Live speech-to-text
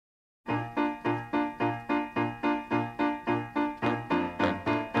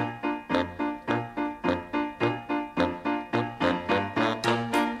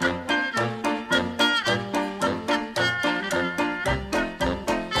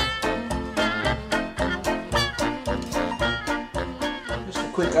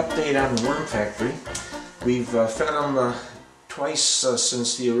quick update on the worm factory. We've fed them twice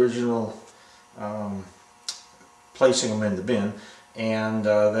since the original placing them in the bin, and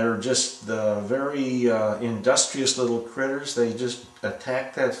they're just very industrious little critters. They just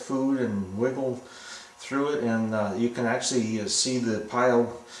attack that food and wiggle through it, and you can actually see the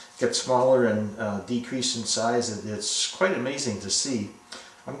pile get smaller and decrease in size. It's quite amazing to see.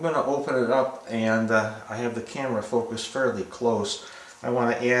 I'm going to open it up, and I have the camera focused fairly close. I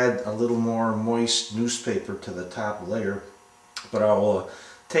want to add a little more moist newspaper to the top layer, but I'll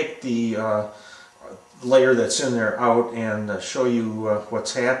take the layer that's in there out and show you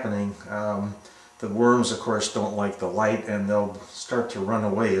what's happening. The worms, of course, don't like the light, and they'll start to run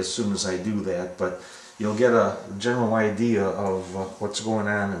away as soon as I do that, but you'll get a general idea of what's going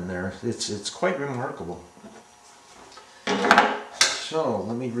on in there. It's quite remarkable. So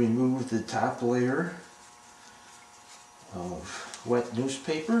let me remove the top layer of wet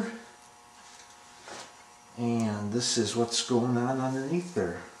newspaper, and this is what's going on underneath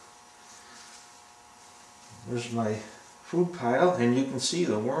there. There's my food pile, and you can see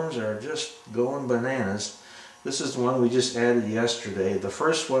the worms are just going bananas. This is the one we just added yesterday. The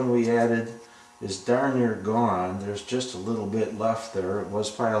first one we added is darn near gone. There's just a little bit left there. It was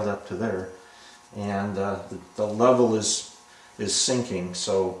piled up to there, and the level is sinking,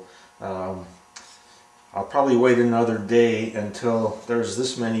 so I'll probably wait another day until there's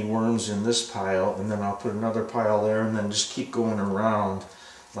this many worms in this pile, and then I'll put another pile there, and then just keep going around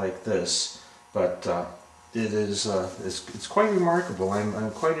like this. But it's quite remarkable.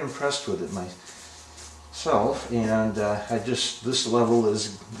 I'm quite impressed with it myself, and this level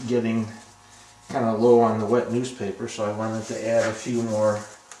is getting kind of low on the wet newspaper, so I wanted to add a few more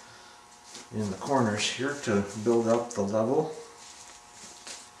in the corners here to build up the level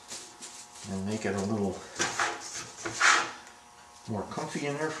and make it a little more comfy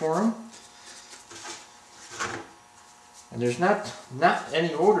in there for them. And there's not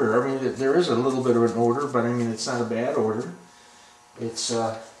any odor. I mean, there is a little bit of an odor, but I mean, it's not a bad odor. It's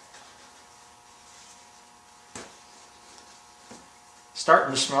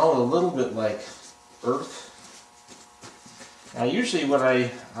starting to smell a little bit like earth. Now, usually when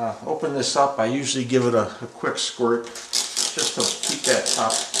I open this up, I usually give it a quick squirt just to keep that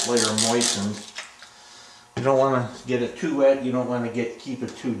top layer moistened. You don't want to get it too wet, you don't want to keep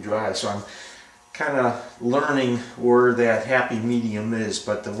it too dry, so I'm kind of learning where that happy medium is,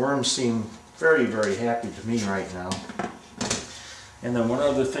 but the worms seem very, very happy to me right now. And then one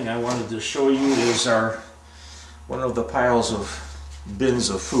other thing I wanted to show you is one of the piles of bins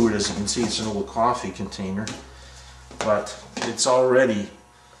of food. As you can see, it's an old coffee container, but it's already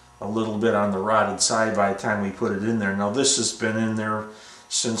a little bit on the rotted side by the time we put it in there. Now, this has been in there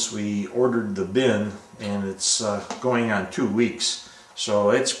since we ordered the bin, and it's going on 2 weeks,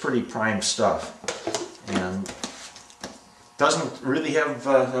 so it's pretty prime stuff, and doesn't really have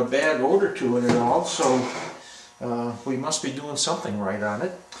a bad odor to it at all, so we must be doing something right on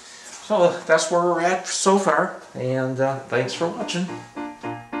it. So that's where we're at so far, and thanks for watching.